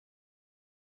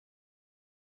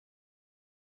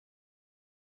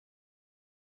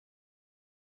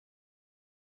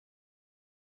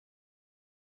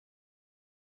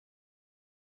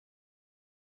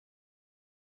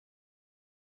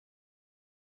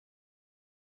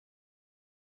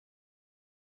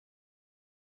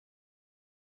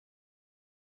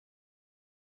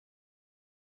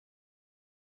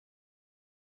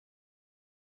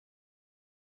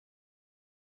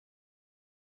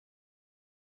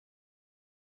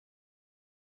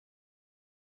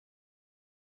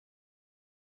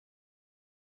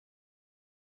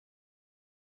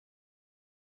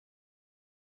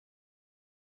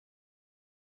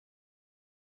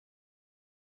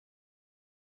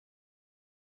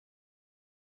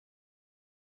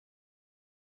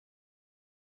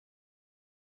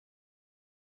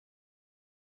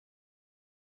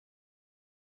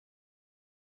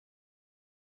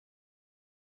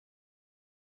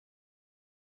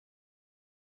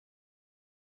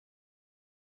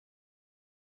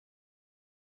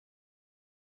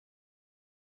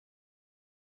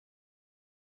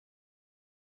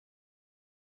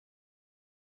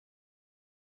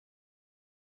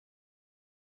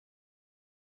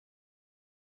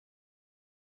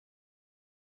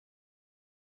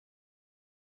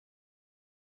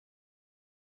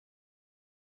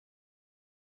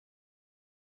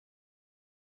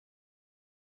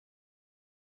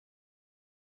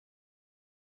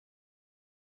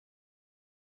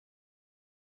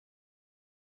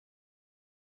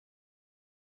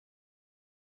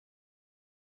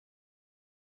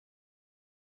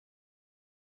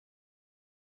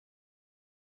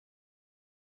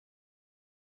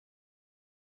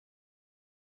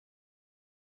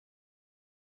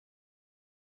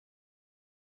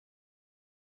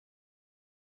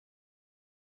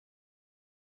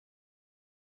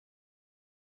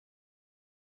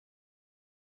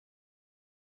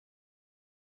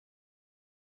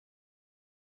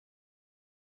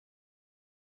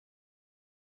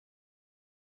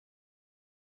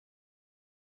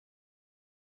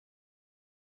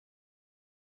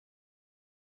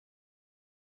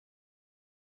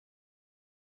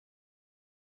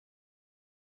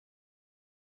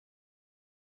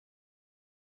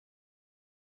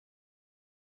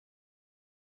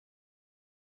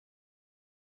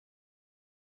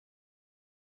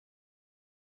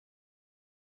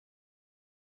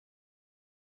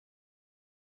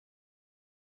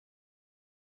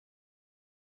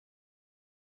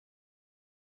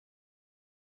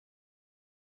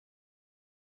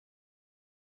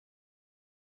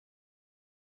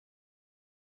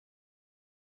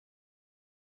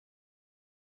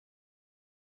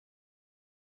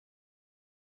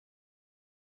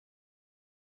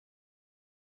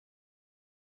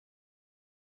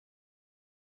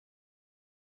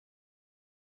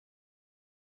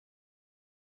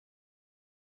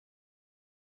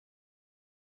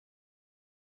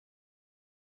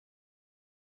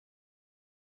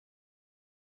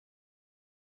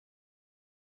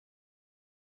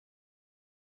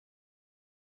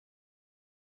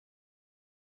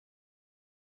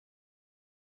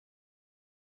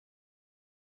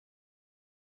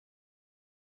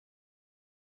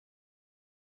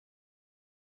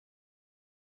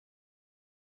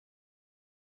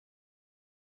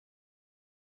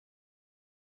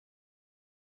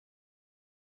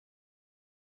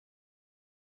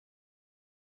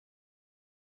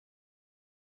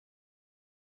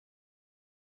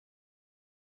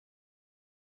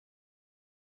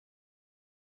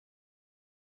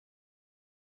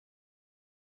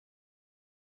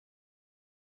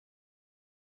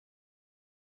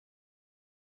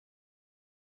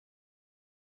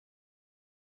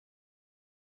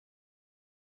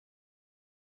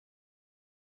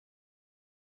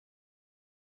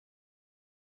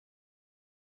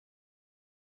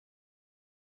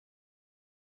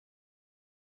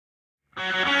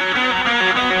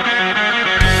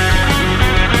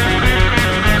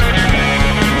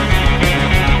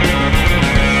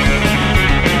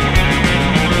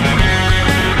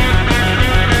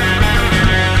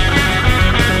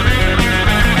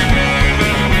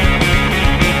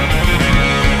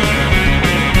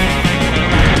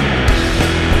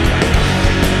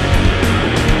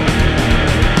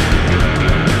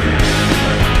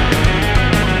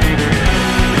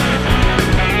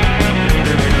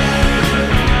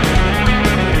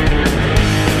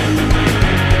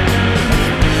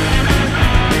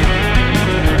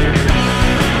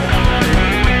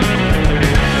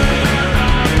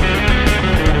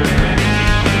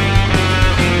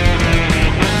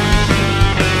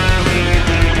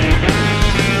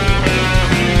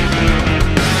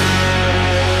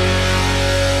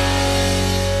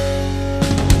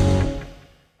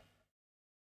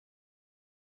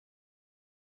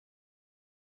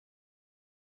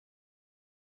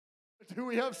Do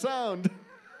we have sound?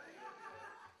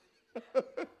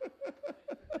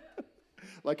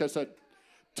 Like I said,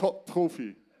 top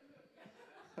trophy.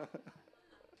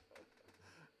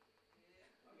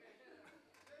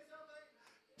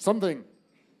 Something.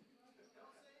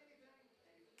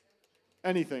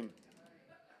 Anything.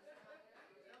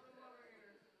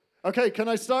 Okay, can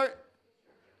I start?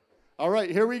 All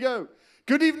right, here we go.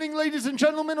 Good evening, ladies and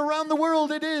gentlemen around the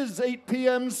world. It is 8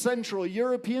 p.m. Central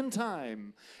European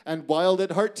Time, and Wild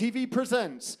at Heart TV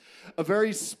presents a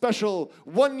very special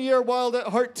one-year Wild at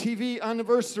Heart TV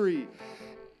anniversary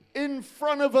in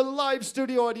front of a live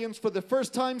studio audience for the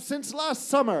first time since last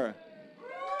summer.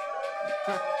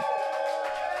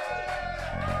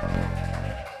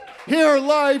 Here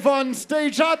live on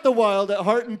stage at the Wild at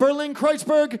Heart in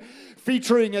Berlin-Kreuzberg,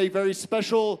 featuring a very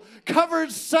special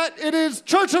covered set. It is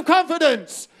Church of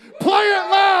Confidence. Play it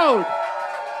loud!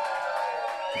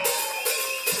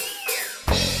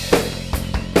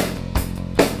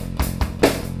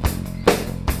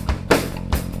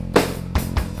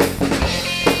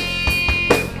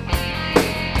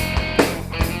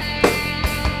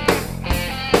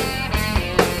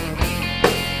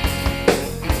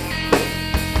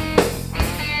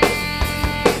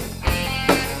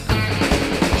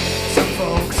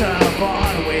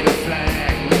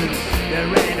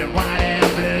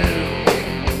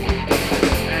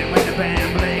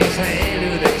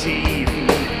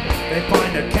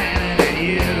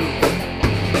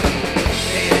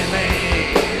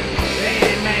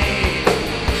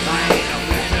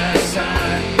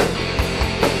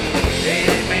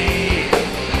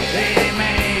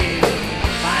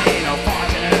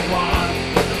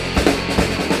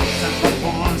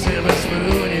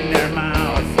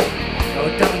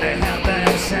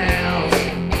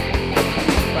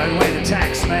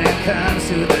 Comes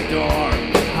to the door,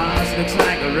 house looks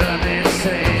like a rummage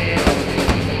sale.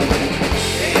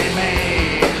 It ain't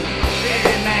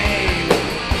made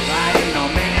by no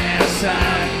millionaire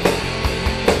son.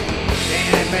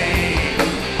 It ain't made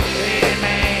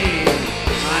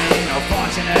I ain't no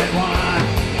fortunate one.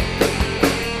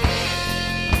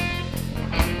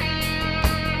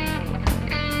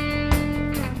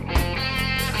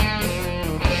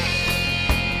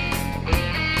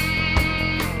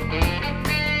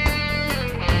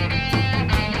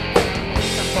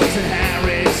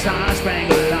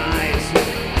 Star-spangled lights,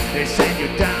 they send you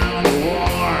down to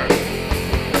war.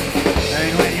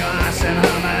 And when you ask them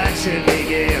how much should we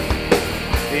give,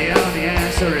 the only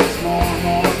answer is more.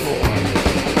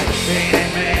 It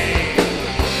ain't made,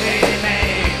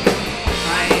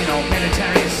 I ain't no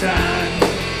military son.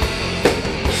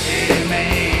 It ain't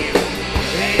made,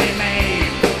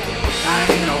 I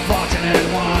ain't no fortunate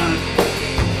one.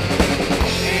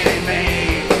 It ain't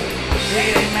made,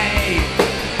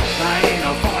 I ain't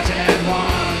no fortunate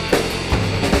one.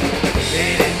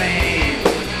 It ain't made,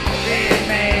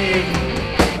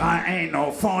 I ain't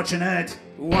no fortunate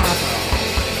one.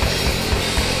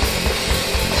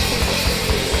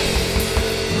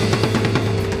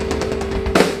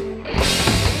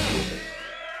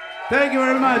 Thank you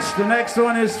very much. The next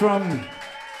one is from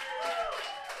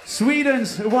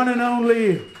Sweden's one and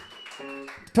only.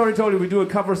 Tori told you we do a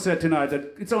cover set tonight.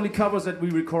 That it's only covers that we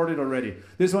recorded already.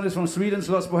 This one is from Sweden's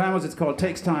Los Bohemos. It's called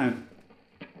Takes Time.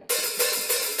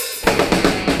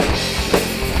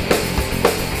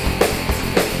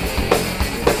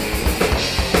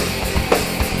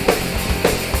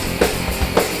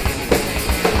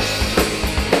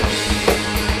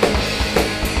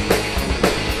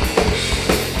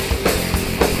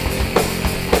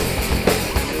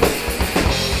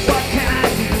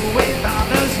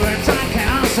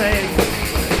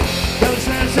 Those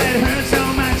words that hurt so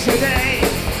much today,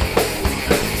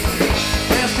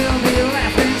 they'll still be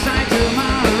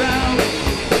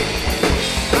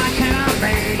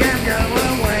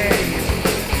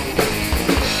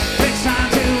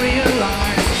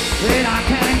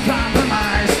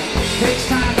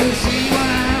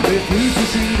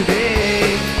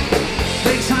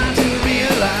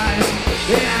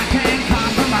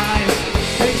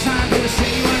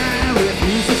see what I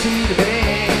refuse to see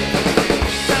today.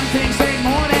 Some things take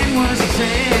more than words to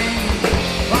say.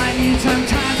 I need some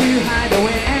time to hide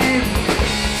away.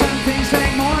 Some things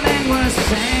take more than words to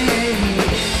say.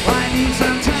 I need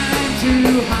some time to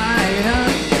hide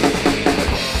away.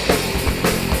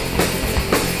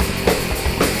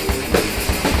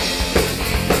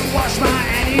 Watch my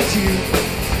attitude.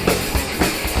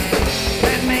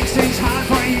 That makes things hard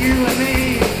for you and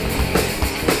me.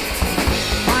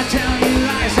 I tell you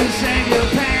lies and save your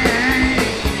pain.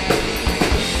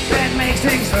 That makes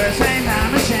things worse and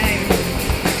I'm ashamed.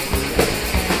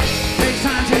 Takes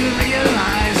time to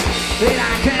realize that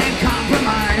I can't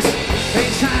compromise.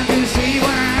 Takes time to see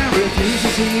what I refuse to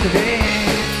see today.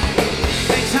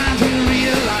 Takes time to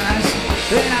realize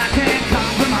that I can't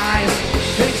compromise.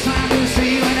 Takes time to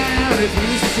see what I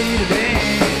refuse to see today.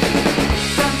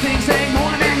 Some things take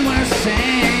more than words to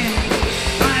say.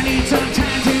 I need some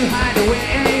time to hide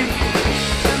away.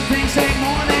 Some things take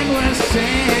more than words to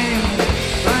say.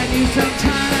 I need some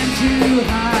time to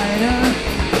hide away.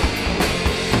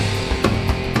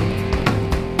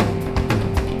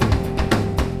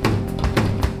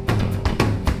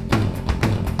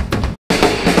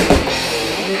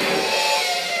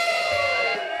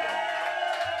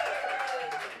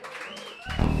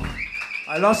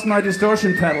 I lost my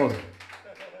distortion pedal.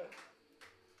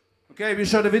 Okay, we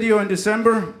shot a video in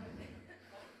December.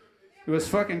 It was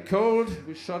fucking cold.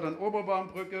 We shot on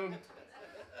Oberbaumbrücke.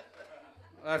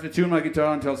 I have to tune my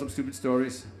guitar and tell some stupid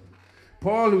stories.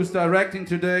 Paul, who's directing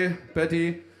today,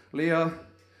 Betty, Leah,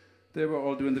 they were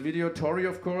all doing the video. Tori,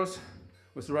 of course,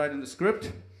 was writing the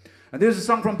script. And this is a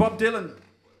song from Bob Dylan.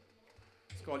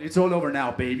 It's called It's All Over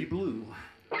Now, Baby Blue.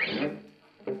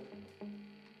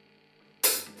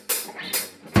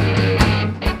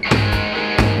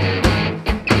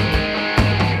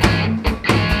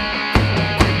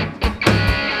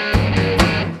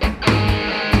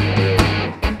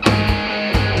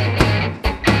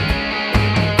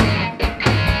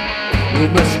 You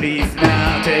must leave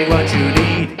now, take what you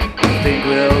need, you think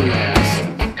will last.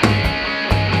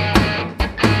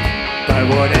 But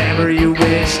whatever you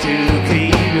wish to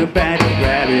keep, you better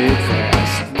grab it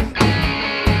fast.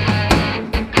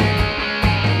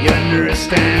 He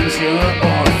understands you're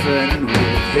orphan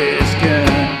with his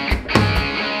gun,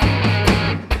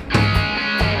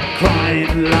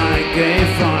 crying like a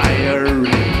fire in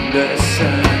the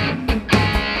sun.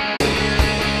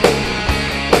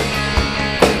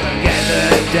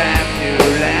 Damn, you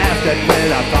laughed and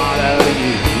will I follow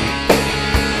you.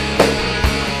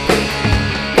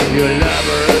 Your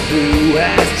lover who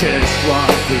has just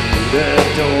walked through the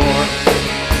door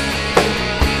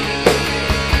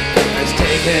has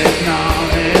taken all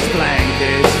his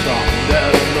blankets from the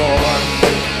floor.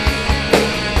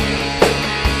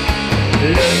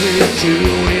 Love too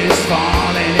is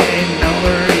falling in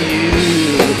over you.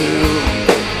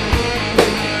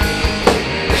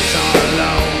 It's all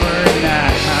over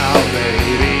now,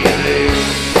 baby blue.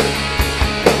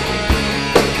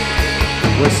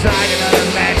 We're starting another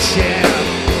match, yeah.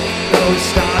 No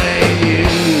starting you.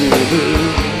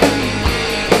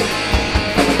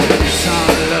 It's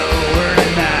all over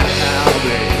now,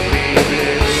 baby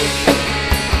blue.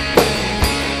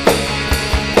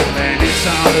 And it's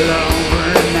all over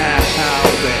now,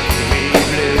 baby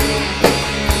blue.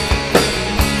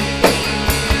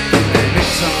 And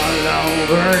it's all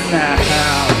over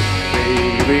now,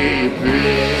 baby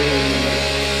blue.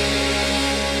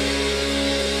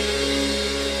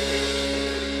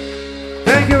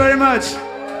 Thank you very much.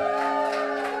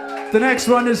 The next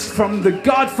one is from the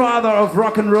godfather of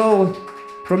rock and roll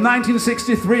from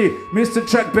 1963, Mr.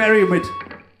 Chuck Berry with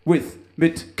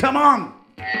Come On!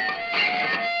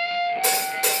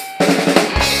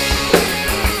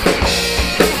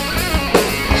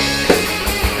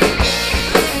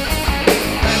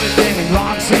 Everything is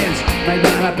long since made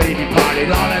my baby party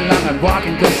all along and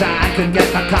walking cause I couldn't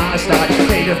get my car started.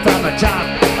 Later from a job,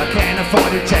 I can't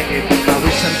afford to check it. I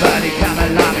wish somebody come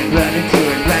along and run into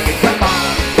it, wreck it. Come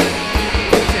on,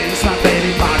 it's my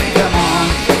baby party, come on.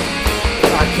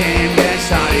 I can't get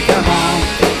started, come on.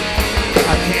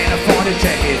 I can't afford to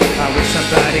check it. I wish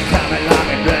somebody come along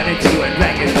and run into it,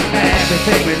 wreck it.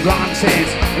 Everything went wrong since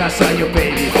I saw you,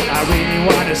 baby. I really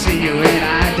want to see you and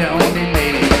I don't need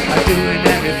maybe. I'm doing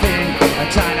everything, I'm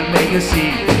trying to make you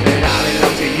see that I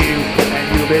belong to you and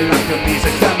you belong to me.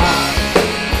 So come on,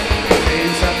 do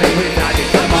something without you,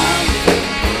 come on.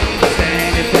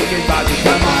 Stand and thinking about you,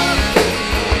 come on.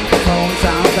 Phone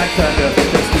sounds like thunder,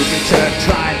 the stupid church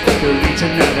tried to reach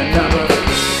another number.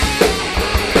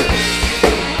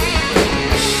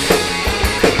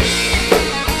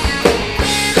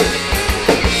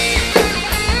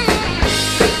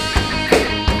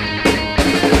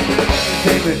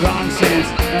 long since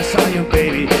I saw you,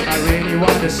 baby. I really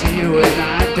want to see you and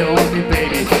I adore you,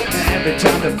 baby. And every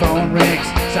time the phone rings,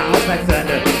 sounds like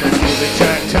thunder. Let's give it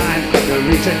check time to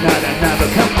reach another number.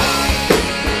 Come on,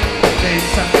 there's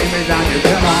something without you.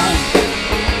 Come on,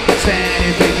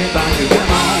 standing thinking about you.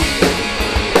 Come on,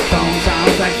 phone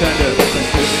sounds like thunder. Let's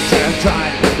give it check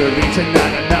time to reach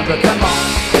another number. Come on,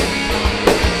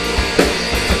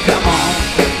 so come on,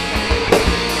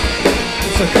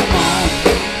 so come on.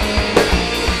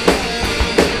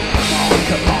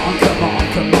 Come on, come on,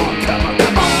 come on, come on,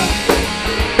 come on.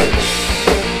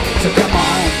 So come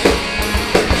on.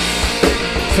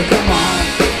 So come on.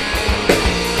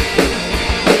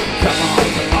 Come on,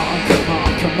 come on, come on,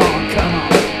 come on, come on.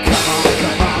 Come on,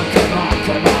 come on, come on,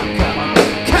 come on, come on.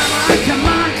 Come on, come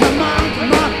on, come on,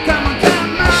 come on, come on,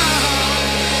 come on.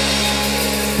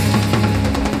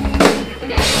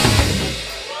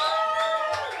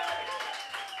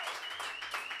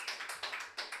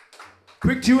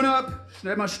 Quick Tune-Up,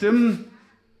 schnell mal stimmen.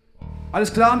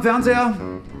 Alles klar am Fernseher?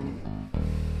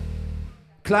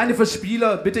 Kleine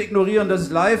Verspieler, bitte ignorieren, das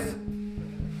ist live.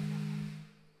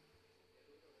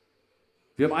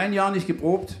 Wir haben ein Jahr nicht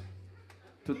geprobt.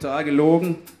 Total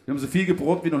gelogen. Wir haben so viel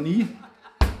geprobt wie noch nie.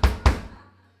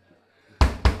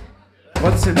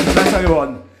 Trotzdem ist es besser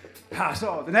geworden. Ha,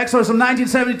 so, the next one is from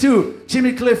 1972.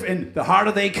 Jimmy Cliff in The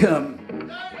Harder They Come.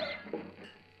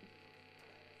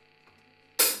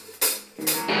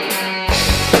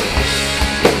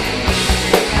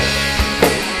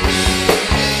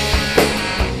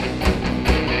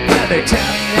 They tell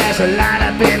me there's a light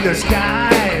up in the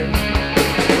sky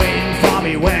waiting for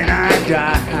me when I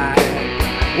die.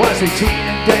 Was it the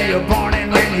day you're born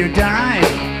and when you die?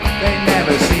 They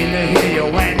never seem to hear you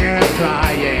when you're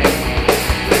crying.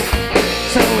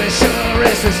 So as sure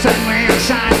as the sun will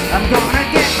shine, I'm gonna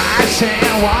get my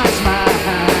share what's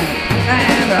mine.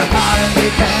 And the harder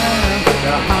they come,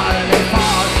 the harder they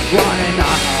fall, one and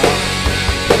all.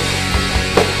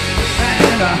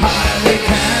 And the harder they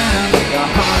come, the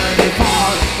harder they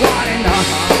fall, one and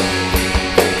all.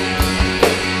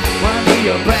 One of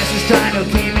your breasts is trying to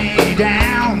keep me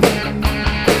down,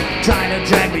 trying to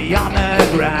drag me on the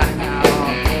ground.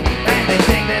 And they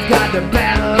think they've got the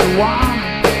better one.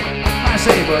 I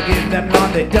say forgive them,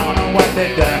 Lord, they don't know what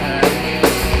they've done.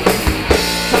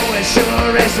 So as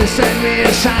sure as the sun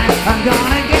will shine, I'm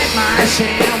gonna get my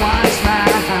share what's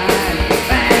mine.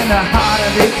 And the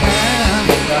harder they come,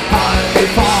 the harder they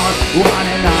fall, one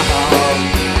and all.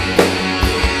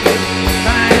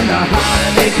 And the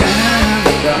harder they come,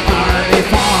 the harder they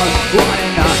fall, one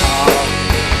and all.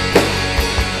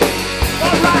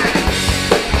 All right.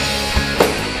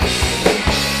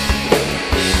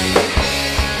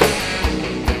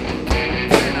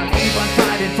 And I keep on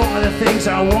fighting for the things I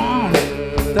want,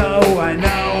 though I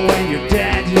know when you're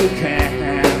dead you can't.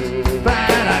 But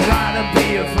I'd rather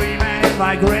be a free man in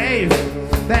my grave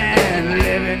than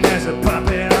living as a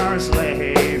puppet or a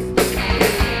slave.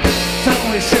 So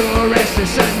as sure as the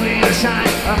sun will shine,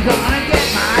 I'm gonna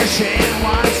get my share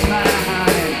what's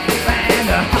mine. And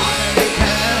the harder they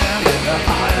come, the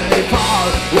harder they fall,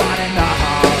 one and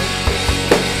all.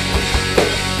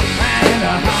 And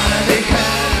the harder they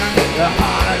come, the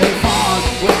harder they fall,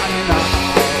 one and all.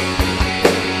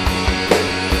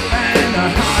 And the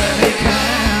harder they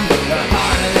come, the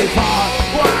harder they fall,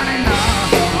 one and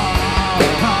all.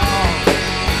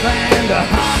 And the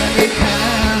harder they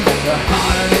come, the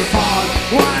harder they fall,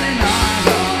 one and all.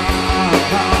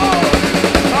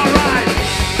 All right.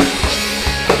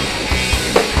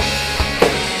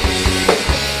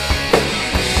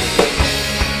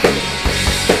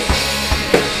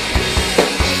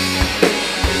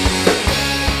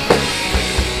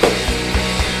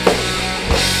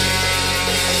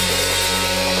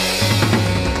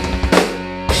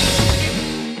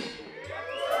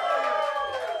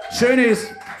 Schön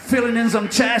ist filling in some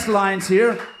jazz lines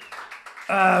here.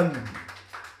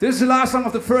 This is the last song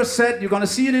of the first set. You're gonna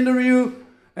see an interview,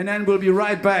 and then we'll be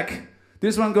right back.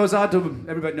 This one goes out to,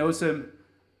 everybody knows him,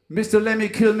 Mr. Lemmy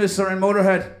Kilmister and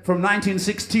Motorhead from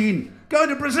 1916. Going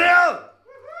to Brazil!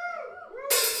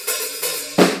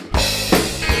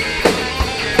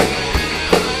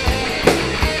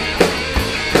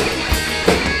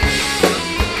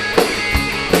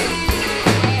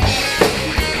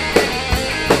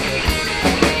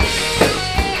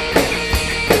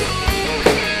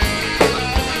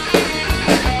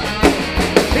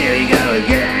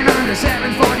 Again on the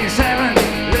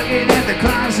 747, looking at the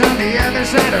clouds on the other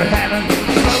side of heaven.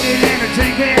 Smoking and a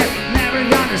drinking, never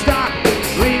gonna stop.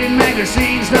 Reading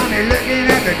magazines, only looking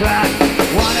at the clock.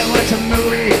 Wanna watch a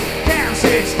movie, can't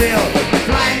sit still.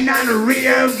 Flying down to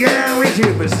Rio, going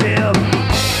to Brazil.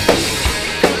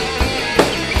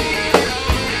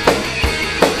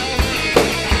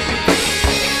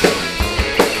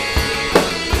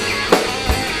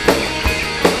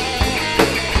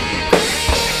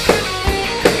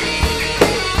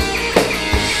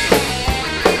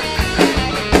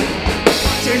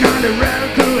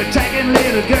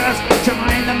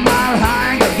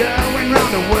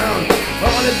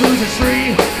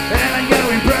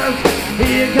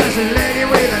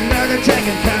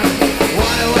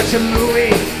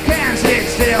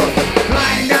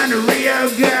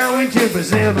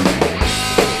 Brazil.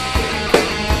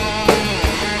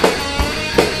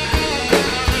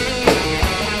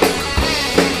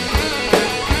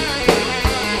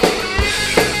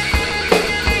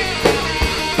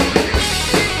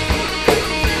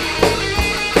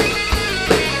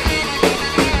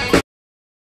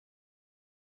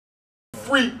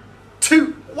 Three,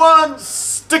 two, one,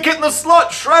 stick it in the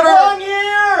slot, Shredder! 1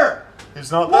 year!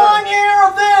 He's not there. 1 year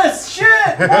of this!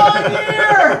 Shit! 1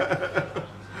 year!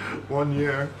 1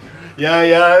 year.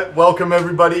 Yeah. Welcome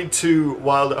everybody to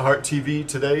Wild at Heart TV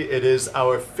today. It is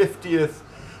our 50th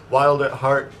Wild at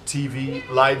Heart TV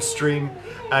live stream,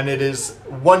 and it is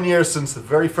 1 year since the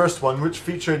very first one, which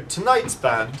featured tonight's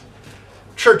band,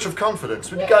 Church of Confidence.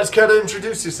 Would you guys care to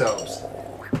introduce yourselves?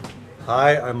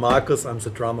 Hi, I'm Marcus. I'm the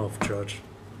drummer of Church.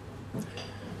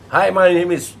 Hi, my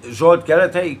name is George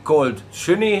Galatay, called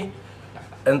Shinny,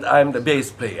 and I'm the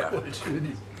bass player.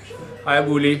 I'm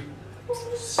Uli,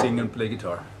 sing and play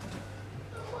guitar.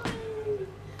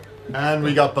 And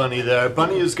we got Bunny there.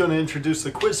 Bunny is going to introduce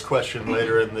the quiz question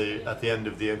later at the end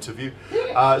of the interview.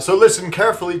 So listen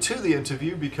carefully to the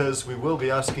interview, because we will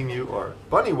be asking you, or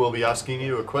Bunny will be asking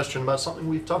you, a question about something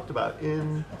we've talked about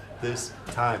in this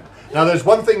time. Now there's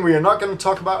one thing we are not going to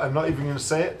talk about. I'm not even going to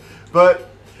say it. But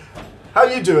how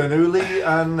you doing, Uli?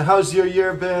 And how's your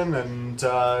year been? And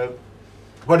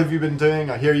what have you been doing?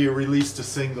 I hear you released a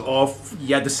single.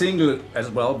 The single as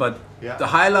well, but Yeah. the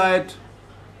highlight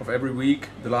of every week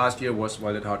the last year was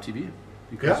Wild at Heart TV,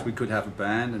 because Yeah. we could have a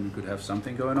band and we could have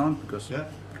something going on, because Yeah.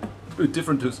 a bit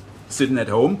different to sitting at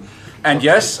home. And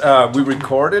yes, we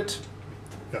recorded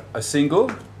Yeah. a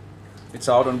single. It's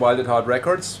out on Wild at Heart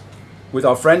Records with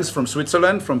our friends from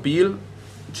Switzerland, from Biel,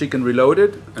 Chicken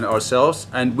Reloaded, and ourselves,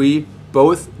 and we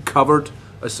both covered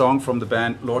a song from the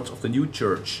band Lords of the New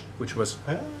Church, which was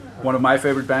one of my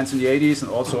favorite bands in the 80s, and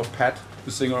also of Pat,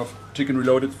 the singer of Chicken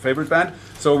Reloaded, favorite band.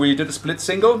 So we did a split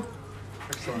single.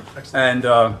 Excellent. And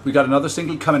we got another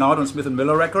single coming out on Smith &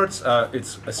 Miller Records.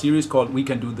 It's a series called We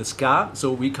Can Do the Ska.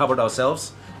 So we covered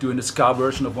ourselves doing the ska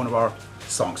version of one of our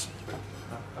songs.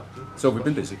 So we've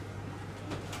been busy.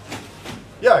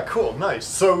 Yeah, cool, nice.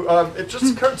 So it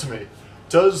just occurred to me,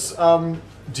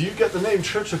 do you get the name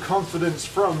Church of Confidence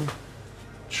from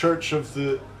Church of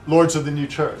the Lords of the New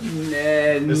Church?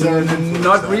 there an influence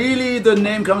Not there? really. The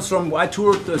name comes from, I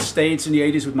toured the States in the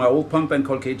 80s with my old punk band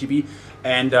called KGB,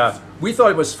 and we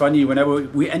thought it was funny whenever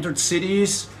we entered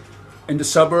cities. In the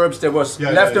suburbs, there was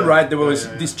left and right. There was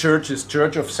these churches: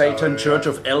 Church of Satan, Church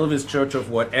of Elvis, Church of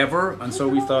whatever. And so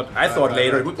we thought, I thought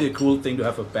later it would be a cool thing to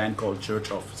have a band called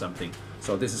Church of something.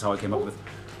 So this is how I came up with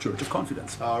Church of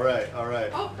Confidence. All right.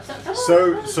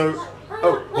 So,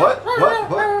 what?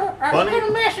 Bunny?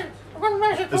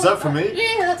 Is that for me?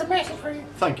 Yeah, that's a message for you.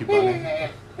 Thank you, Bunny. Yeah.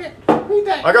 Read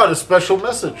that. I got a special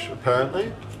message,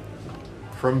 apparently,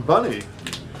 from Bunny.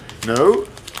 No,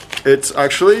 it's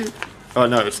actually... Oh,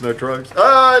 no, it's no drugs.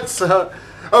 Oh,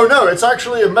 no, it's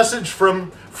actually a message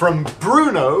from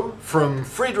Bruno from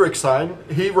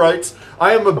Friedrichshain. He writes,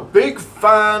 I am a big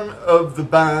fan of the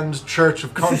band Church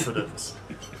of Confidence.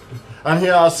 And he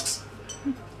asks,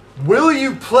 will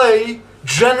you play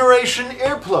Generation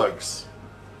Earplugs?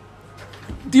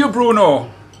 Dear Bruno,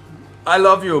 I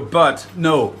love you, but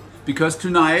no. Because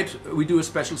tonight we do a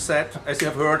special set, as you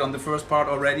have heard on the first part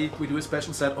already, we do a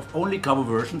special set of only cover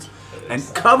versions, and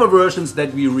cover versions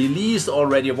that we released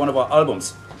already on one of our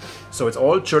albums. So it's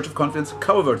all Church of Confidence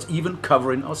cover versions, even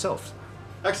covering ourselves.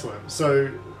 Excellent. So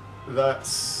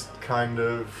that's kind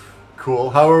of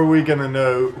cool. How are we going to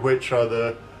know which are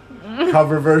the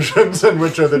cover versions and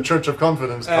which are the Church of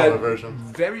Confidence cover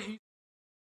versions? Very easy.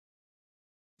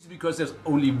 Because there's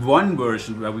only one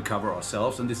version where we cover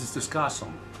ourselves, and this is the ska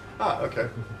song. Ah, okay.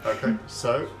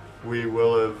 So we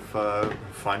will have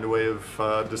find a way of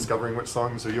discovering which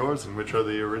songs are yours and which are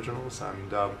the originals.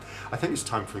 And I think it's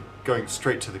time for going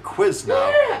straight to the quiz now.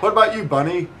 Yeah. What about you,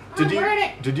 Bunny? I'm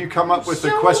ready. Did you come up with a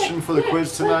So question for the yeah,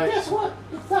 quiz so tonight? Guess what?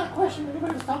 It's not a question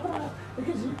anybody was talking about,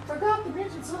 because you forgot to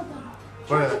mention something. What?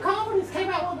 Church of Confidence came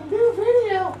out with a new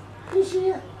video this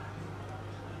year.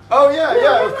 Oh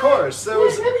yeah, of course. There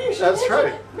was. Maybe you should That's mention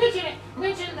right. it.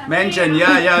 Mention the Mention, video.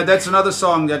 yeah, that's another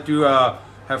song that you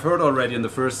have heard already in the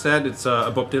first set. It's a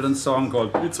Bob Dylan song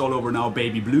called It's All Over Now,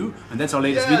 Baby Blue, and that's our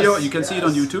latest Yes, video. You can see it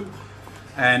on yes. YouTube.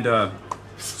 And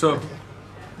so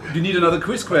you need another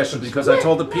quiz question, because I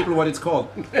told the people what it's called.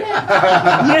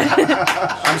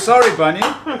 I'm sorry, Bunny.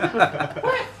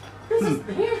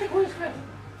 Here's the quiz question.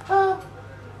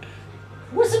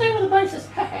 What's the name of the bassist?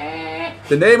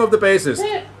 The name of the bassist.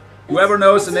 Yeah. Whoever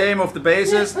knows the name of the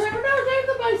bassist Whoever knows the name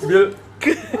of the bassist. will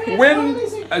win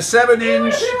a 7-inch. Even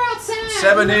if you're outside.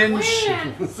 7-inch.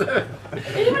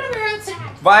 Even if you're outside,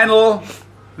 vinyl,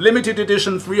 limited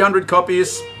edition, 300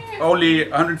 copies, only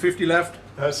 150 left.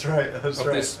 That's right. That's Of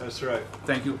right. this. That's right.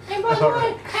 Thank you. And by the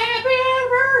way, happy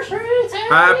anniversary to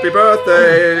Happy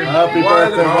birthday! Happy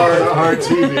Wild birthday, at Heart. Heart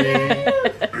TV.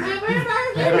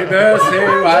 Happy birthday,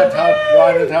 Wild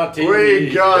at Heart TV.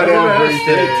 We got Happy everything.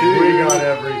 birthday to We you. got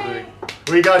everything.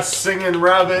 We got singing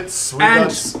rabbits. We And-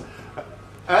 got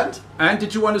and And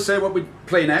did you want to say what we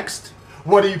play next?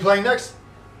 what are you playing next?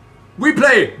 We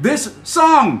play this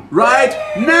song right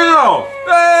now!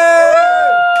 Hey!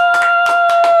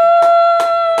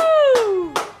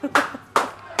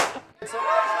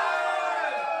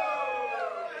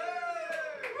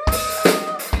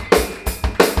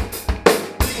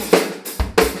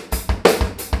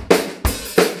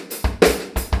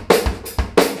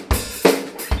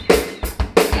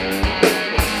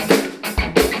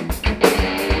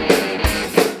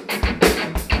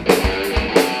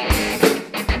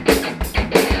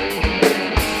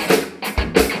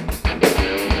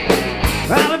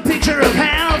 I'm a picture of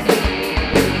health.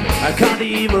 I caught the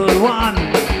evil one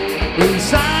who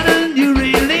started a new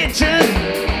religion.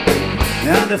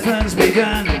 Now the fun's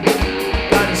begun.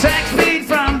 Got 6 feet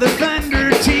from the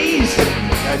thunder teeth.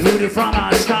 Got looted from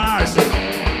our stars.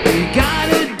 We got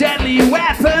a deadly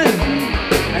weapon.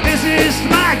 And this is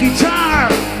my guitar.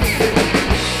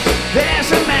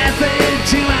 There's a method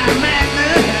to my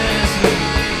madness.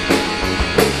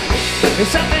 It's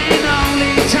something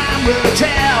only time will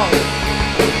tell.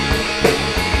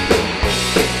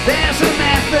 There's a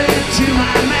method to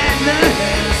my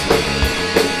madness.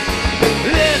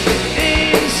 Live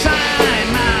inside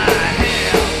my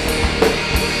hell.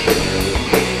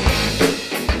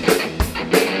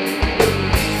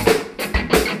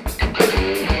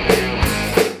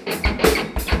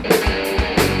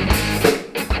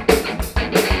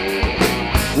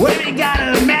 We got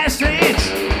a message.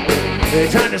 They're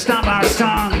trying to stop our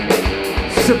song.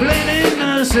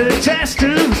 Subliminal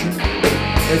suggestions.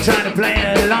 They're trying to play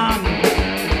along.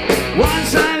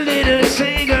 Once I lit a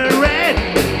cigarette.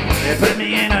 They put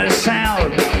me in a cell.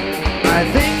 I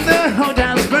think the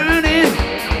hotel's burning.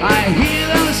 I hear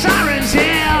those sirens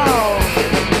yell.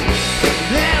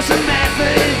 There's a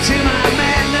method to my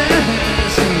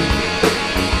madness.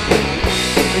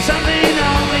 It's something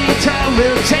only time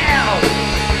will tell.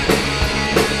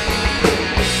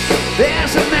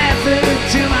 There's a method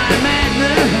to my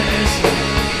madness.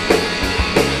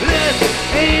 Live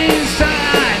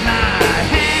inside my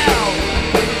hell.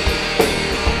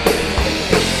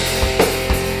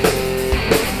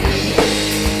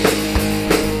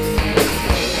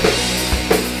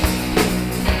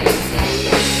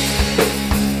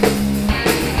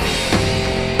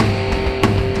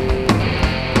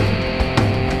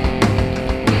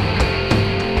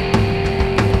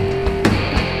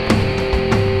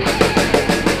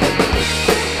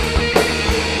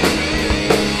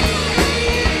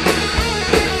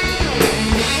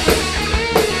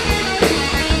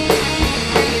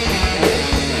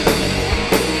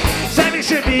 Said we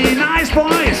should be nice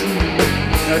boys,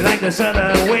 not like those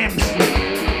other wimps.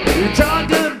 You talk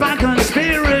about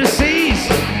conspiracies,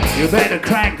 you better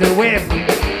crack the whip.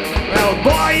 Well,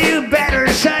 boy, you better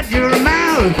shut your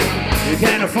mouth. You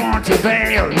can't afford to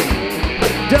bail.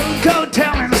 Don't go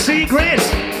telling secrets.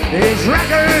 These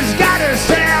records gotta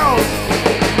sell.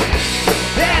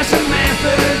 There's a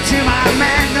method to my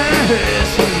madness.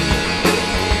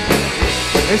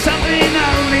 It's something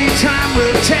only time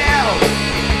will tell.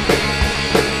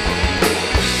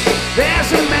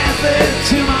 There's a method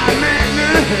to my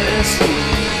madness.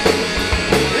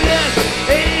 Look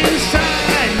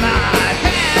inside my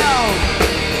hell.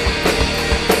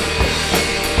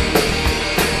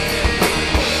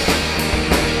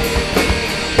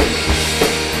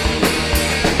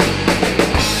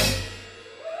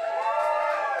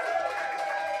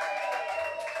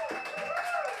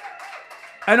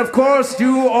 And of course,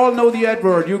 you all know the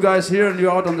Edward. You guys here and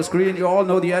you're out on the screen, you all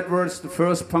know the Edwards, the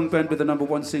first punk band with the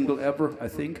 #1 single ever, I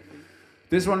think.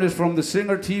 This one is from the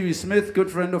singer T.V. Smith,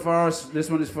 good friend of ours. This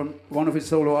one is from one of his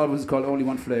solo albums called Only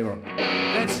One Flavor.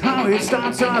 That's how it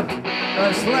starts up,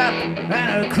 a slap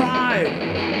and a cry.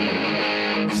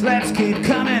 Slaps keep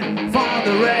coming for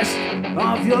the rest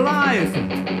of your life.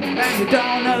 And you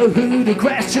don't know who to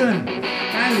question,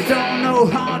 and you don't know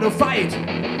how to fight.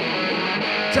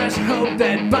 Just hope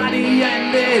that body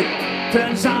and it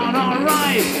turns out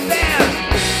alright. There's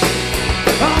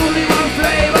only one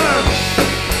flavor,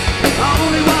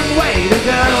 only one way to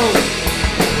go.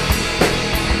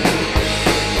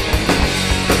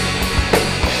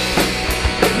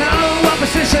 No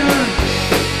opposition,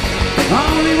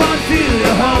 only one view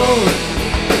to hold.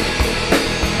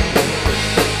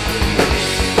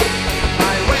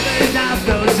 I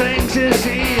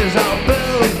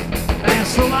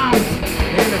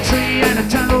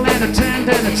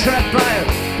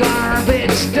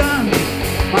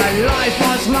Life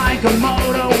was like a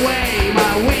motorway,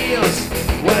 my wheels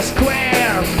were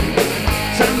square.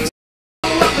 Some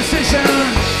opposition,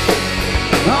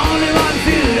 only one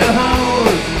view to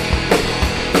hold.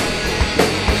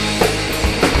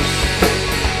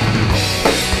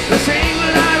 The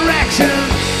single direction,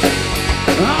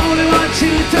 only want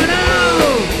you to know.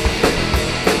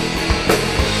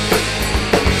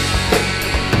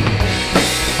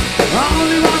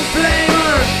 Only one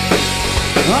flavor,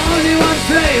 only one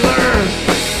flavor.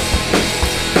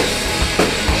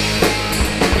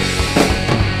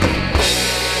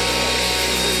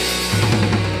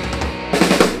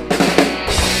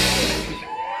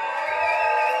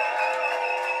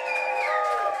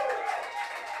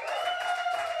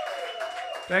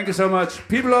 Thank you so much.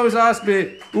 People always ask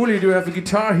me, Uli, do you have a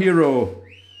guitar hero?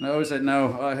 And I always said,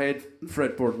 no, I hate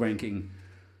fretboard wanking.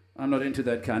 I'm not into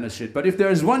that kind of shit. But if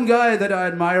there's one guy that I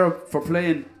admire for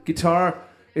playing guitar,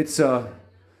 it's a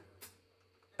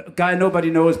guy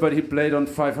nobody knows, but he played on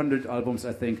 500 albums,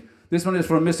 I think. This one is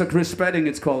from Mr. Chris Spedding.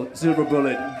 It's called Silver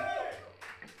Bullet.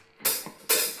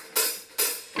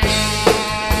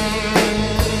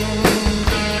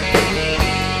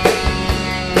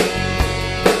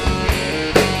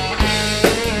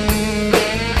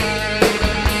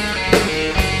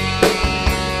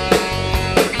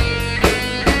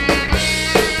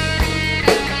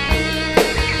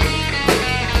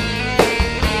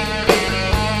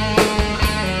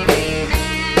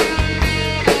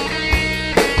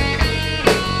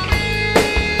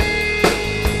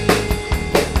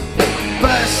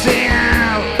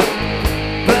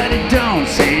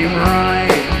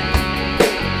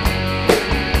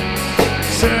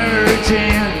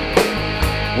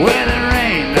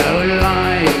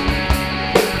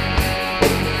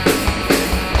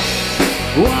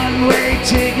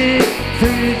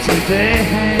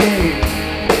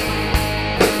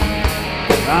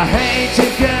 I hate to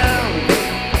go,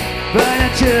 but I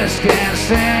just can't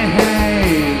stay.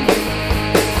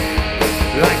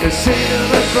 Like a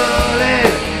silver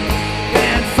bullet,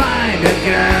 can't find a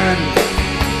gun.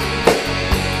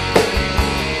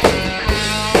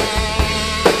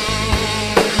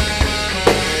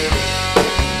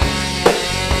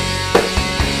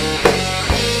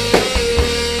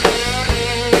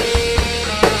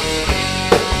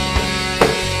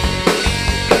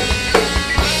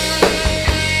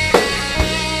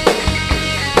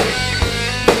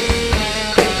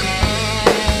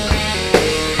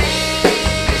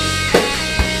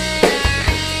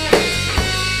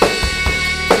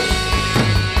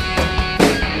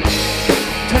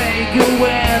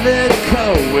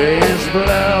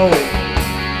 Blow.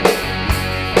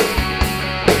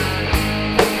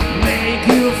 Make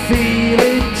you feel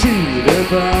it to the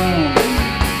bone.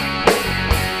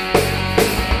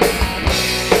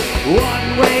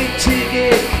 One-way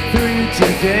ticket through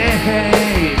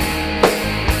today.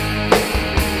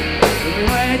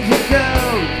 Where'd you go?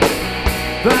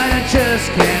 But I just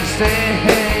can't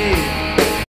stay.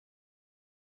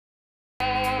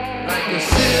 Like a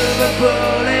silver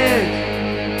bullet.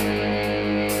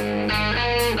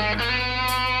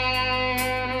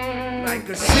 Like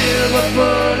a silver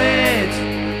bullet,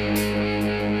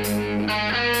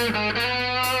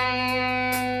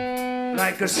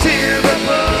 like a silver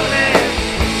bullet,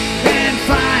 can't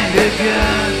find a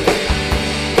gun.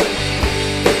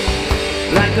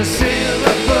 Like a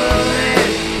silver bullet,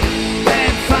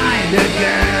 can't find a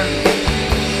gun.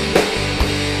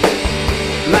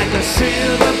 Like a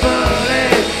silver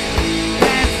bullet,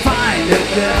 can't find a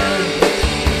gun.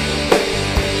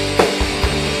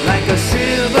 Like a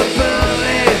silver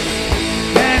bullet,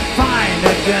 can't find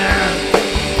a gun.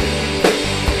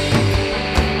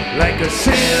 Like a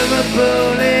silver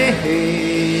bullet.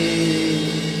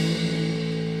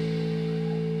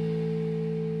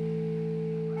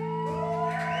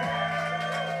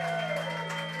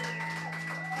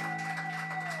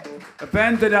 A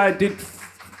band that I did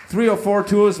 3 or 4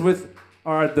 tours with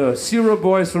are the Zero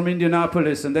Boys from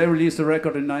Indianapolis, and they released a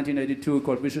record in 1982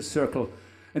 called Vicious Circle.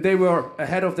 And they were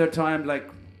ahead of their time, like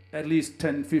at least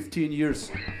 10, 15 years.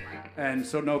 And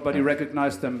so nobody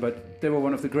recognized them, but they were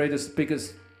one of the greatest,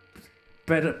 biggest,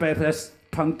 best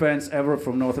punk bands ever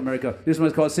from North America. This one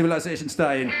is called Civilization's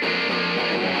Dying.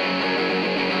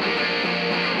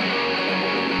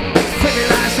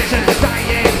 Civilization's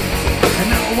dying, and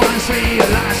no one's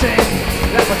realizing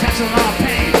the potential of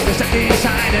pain is stuck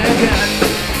inside a gun.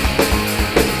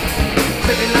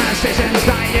 Civilization's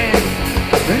dying,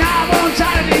 and I won't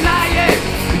try to deny it.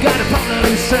 We got a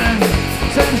problem, son.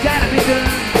 Something's gotta be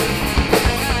done.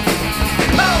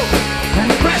 Oh, and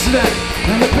the president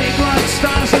and the big rock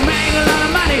stars who made a lot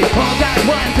of money all got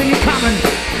one thing in common.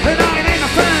 They're not in the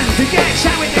fun.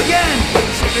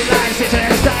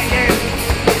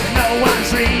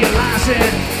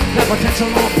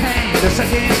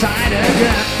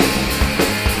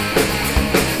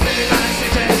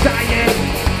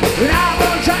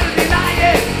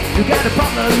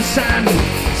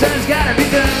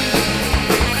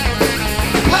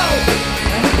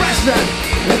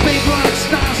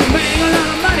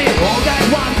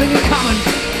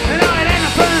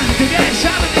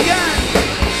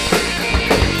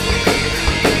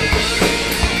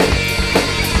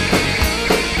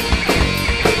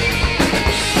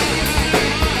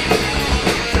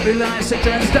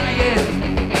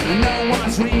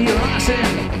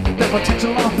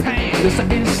 pain just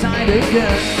inside a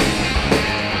gun.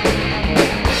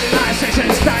 My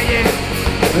section's dying,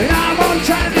 and I won't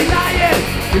try to deny it.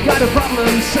 You got a problem,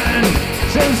 son,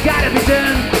 so it's gotta be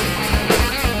done.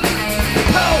 The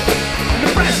Pope and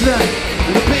the President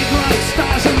and the big rock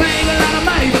stars who make a lot of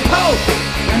money. The Pope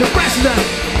and the President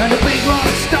and the big rock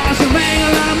stars who make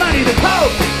a lot of money. The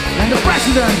Pope and the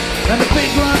President and the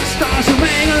big rock stars who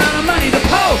make a lot of money. The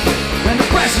Pope and the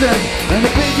President and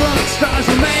the big rock stars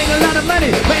who make a lot of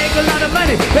money. Make a lot of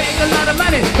money. Make a lot of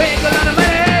money. Make a lot of money.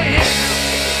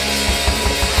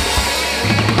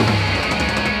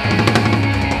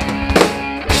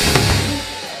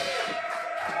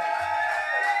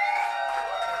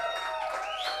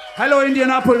 Hello,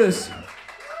 Indianapolis.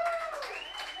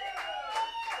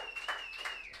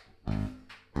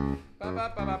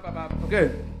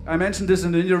 Okay, I mentioned this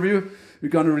in the interview. We're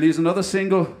going to release another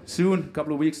single soon, a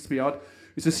couple of weeks to be out.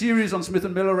 It's a series on Smith &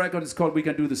 Miller Records. It's called We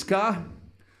Can Do the Ska.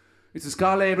 It's a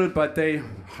ska label, but they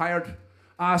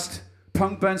asked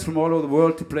punk bands from all over the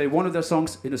world to play one of their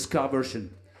songs in a ska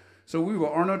version. So we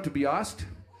were honored to be asked.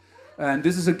 And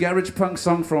this is a garage punk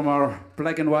song from our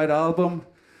Black and White album.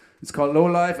 It's called Low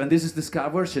Life, and this is the ska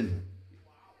version.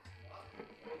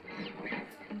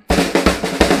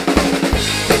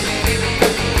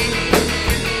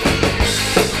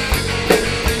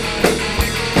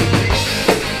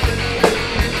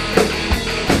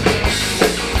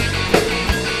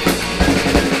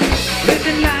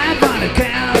 Living life on a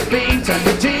cow beans, and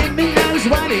the Jimmy knows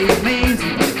what it means.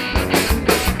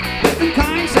 Different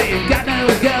coins saying got no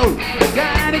go,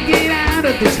 gotta get out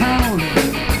of this hole.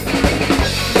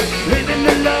 Living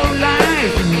the low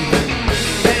life,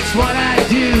 that's what I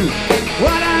do,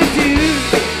 what I do.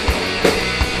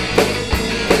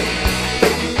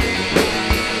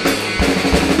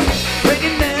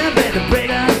 Breaking up at the break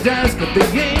of dusk, but the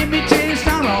images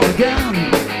are all gone.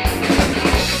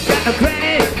 Got no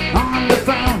credit on the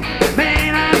phone,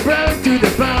 man, I'm broke to the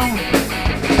bone.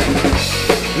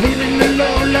 Living the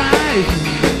low life,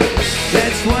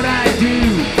 that's what I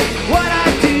do, what I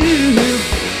do.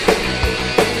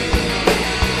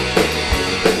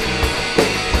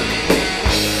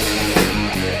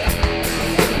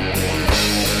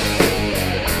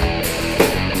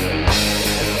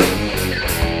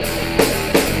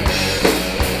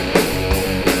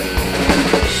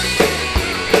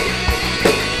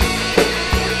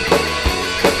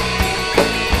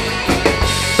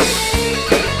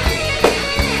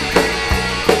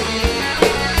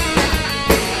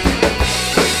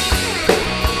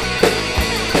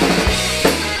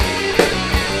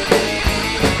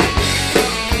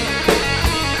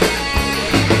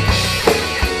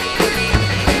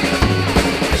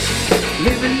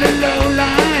 Living the low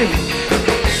life,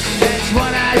 that's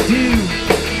what I do.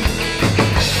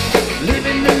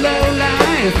 Living the low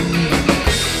life,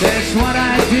 that's what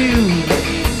I do.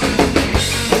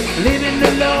 Living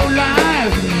the low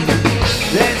life,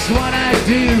 that's what I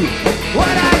do,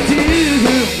 what I do.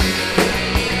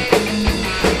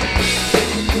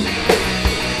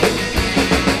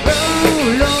 Low,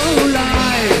 low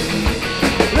life,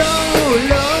 low,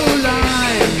 low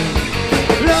life,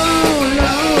 low,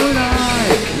 low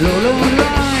life, low, low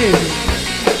life,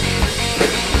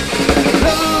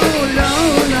 low, low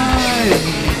life,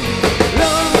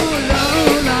 low, low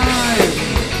life,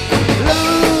 low,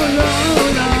 low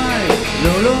life,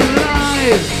 low, low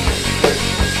life,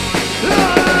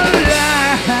 low life.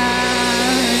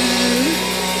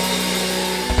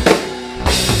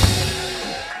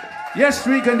 Yes,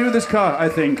 we can do this car, I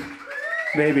think.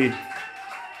 Maybe.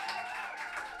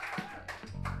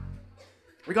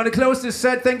 We're going to close this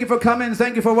set. Thank you for coming.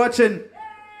 Thank you for watching.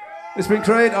 It's been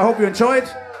great. I hope you enjoyed.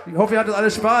 Ich hoffe, ihr hattet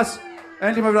alles Spaß.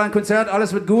 Endlich mal wieder ein Konzert.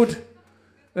 Alles wird gut.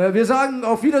 Wir sagen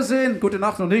auf Wiedersehen. Gute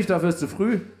Nacht noch nicht, dafür ist es zu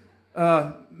früh.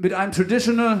 Mit einem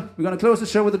traditional. We're going to close the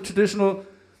show with a traditional.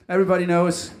 Everybody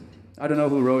knows. I don't know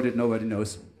who wrote it. Nobody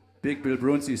knows. Big Bill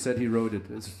Brunzi said he wrote it.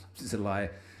 It's a lie.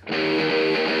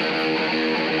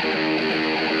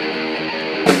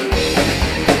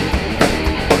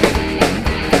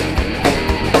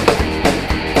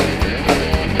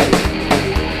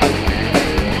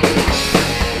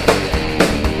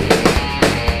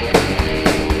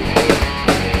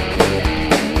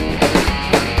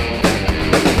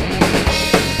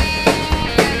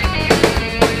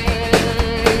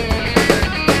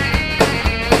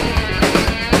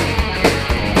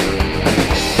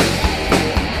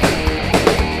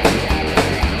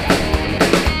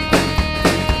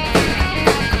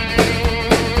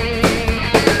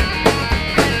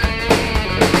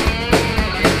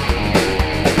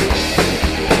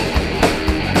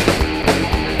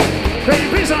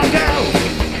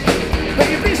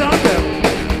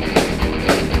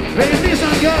 Baby, please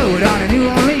don't go down to New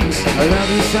Orleans. I love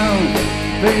you so.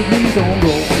 Baby, please don't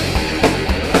go.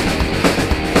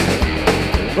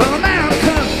 Well, the man will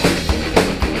come.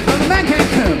 Well, the man can't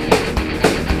come.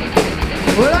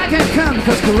 Well, I can't come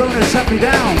because Corona shut me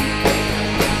down.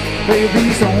 Baby,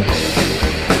 please don't go.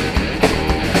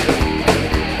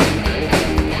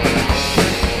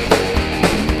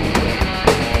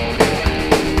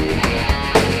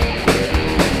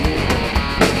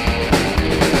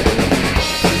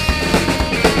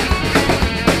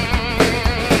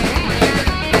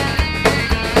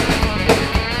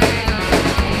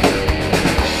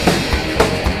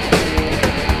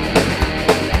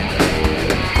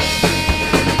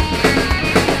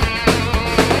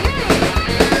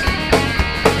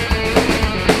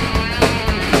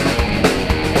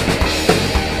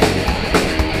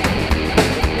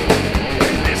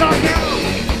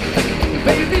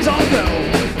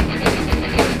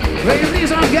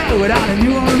 Down in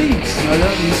New Orleans, I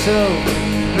love you so.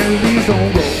 Baby, please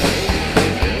don't go.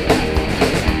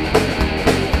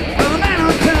 Well, the man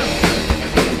don't come.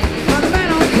 Well, the man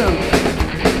don't come.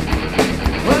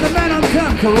 Well, the man don't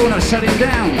come. Corona shut him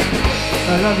down.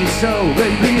 I love you so.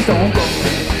 Baby, please don't go.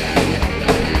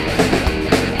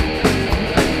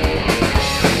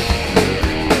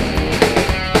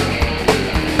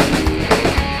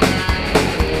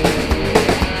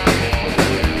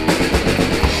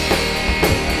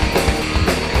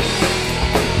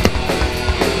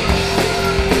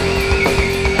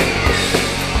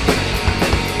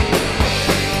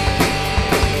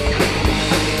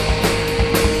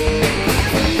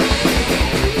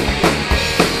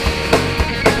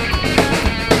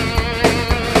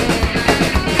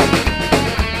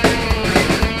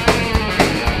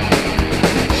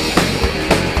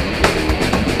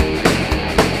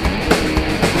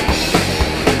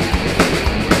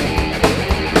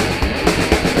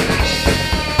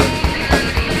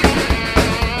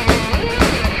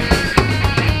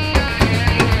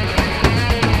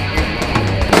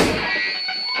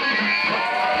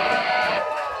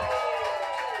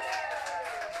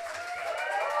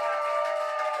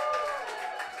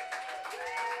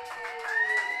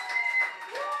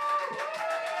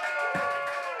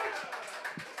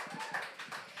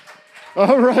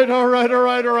 All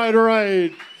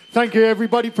right. Thank you,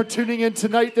 everybody, for tuning in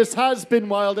tonight. This has been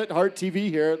Wild at Heart TV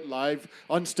here, live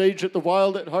on stage at the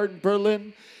Wild at Heart in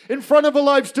Berlin, in front of a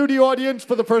live studio audience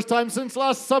for the first time since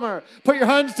last summer. Put your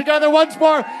hands together once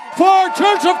more for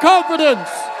Church of Confidence.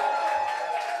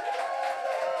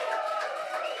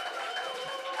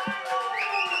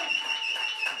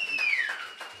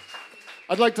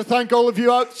 I'd like to thank all of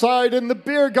you outside in the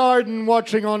beer garden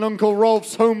watching on Uncle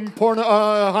Rolf's home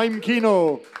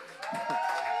Heimkino.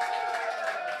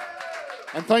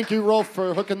 And thank you, Rolf,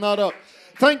 for hooking that up.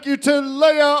 Thank you to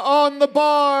Leia on the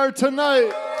bar tonight.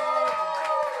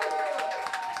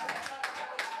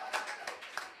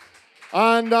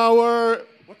 And our...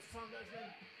 What's the sound guy's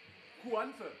name?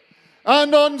 Juanfe.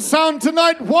 And on sound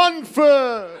tonight,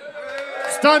 Juanfe.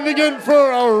 Standing in for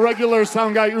our regular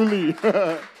sound guy, Uli.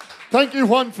 Thank you,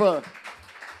 Juanfe.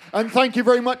 And thank you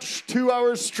very much to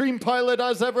our stream pilot,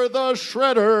 as ever, the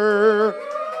Shredder.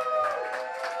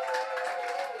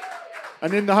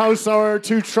 And in the house, our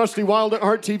two trusty Wild at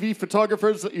Heart TV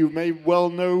photographers that you may well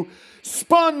know.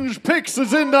 Sponge Pix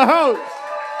is in the house.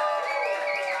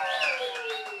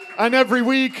 And every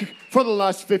week for the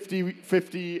last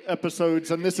 50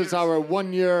 episodes, and this is our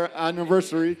 1 year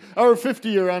anniversary, our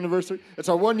 50-year anniversary. It's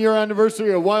our 1 year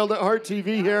anniversary of Wild at Heart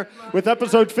TV here with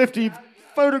episode 50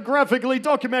 photographically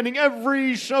documenting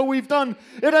every show we've done.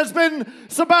 It has been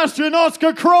Sebastian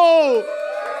Oscar Kroll.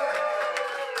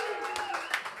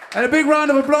 And a big round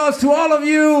of applause to all of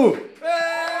you.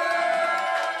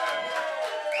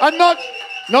 And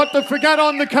not to forget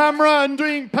on the camera and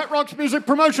doing Pet Rock's music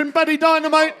promotion, Betty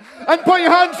Dynamite. And put your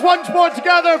hands once more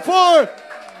together for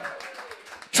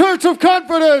Church of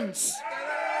Confidence.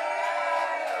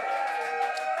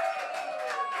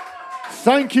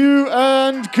 Thank you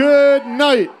and good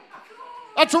night.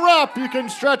 That's a wrap. You can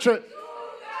stretch it.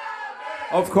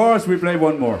 Of course, we play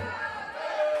one more.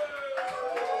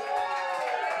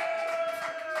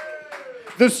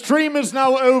 The stream is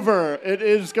now over. It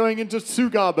is going into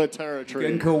Sugaba territory.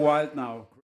 You can go wild now.